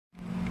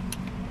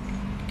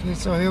Okay,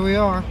 so here we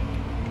are.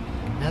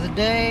 Another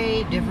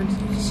day, different,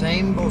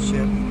 same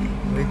bullshit.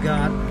 We've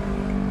got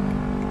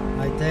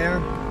right there,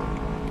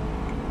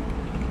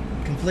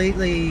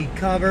 completely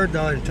covered,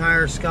 the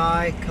entire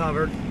sky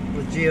covered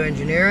with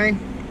geoengineering.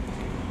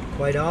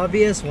 Quite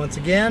obvious, once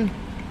again.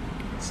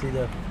 See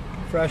the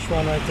fresh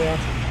one right there.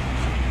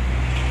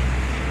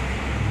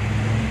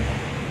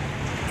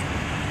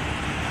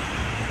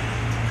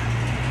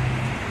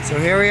 So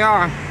here we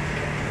are,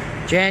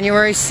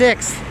 January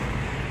 6th,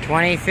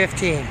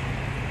 2015.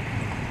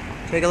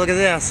 Take a look at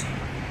this.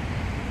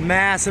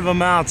 Massive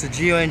amounts of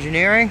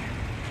geoengineering.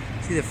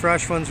 See the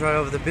fresh ones right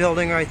over the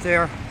building right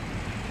there.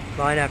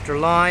 Line after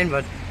line,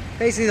 but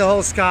basically the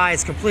whole sky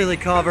is completely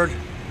covered.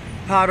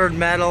 Powdered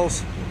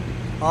metals,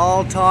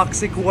 all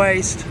toxic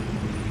waste.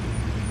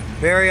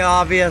 Very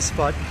obvious,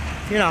 but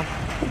you know,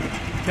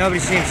 nobody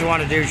seems to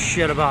want to do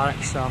shit about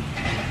it. So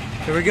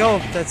here we go,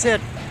 that's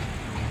it.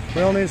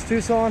 Real News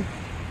Tucson,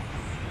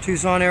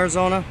 Tucson,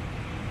 Arizona.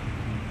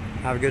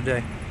 Have a good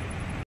day.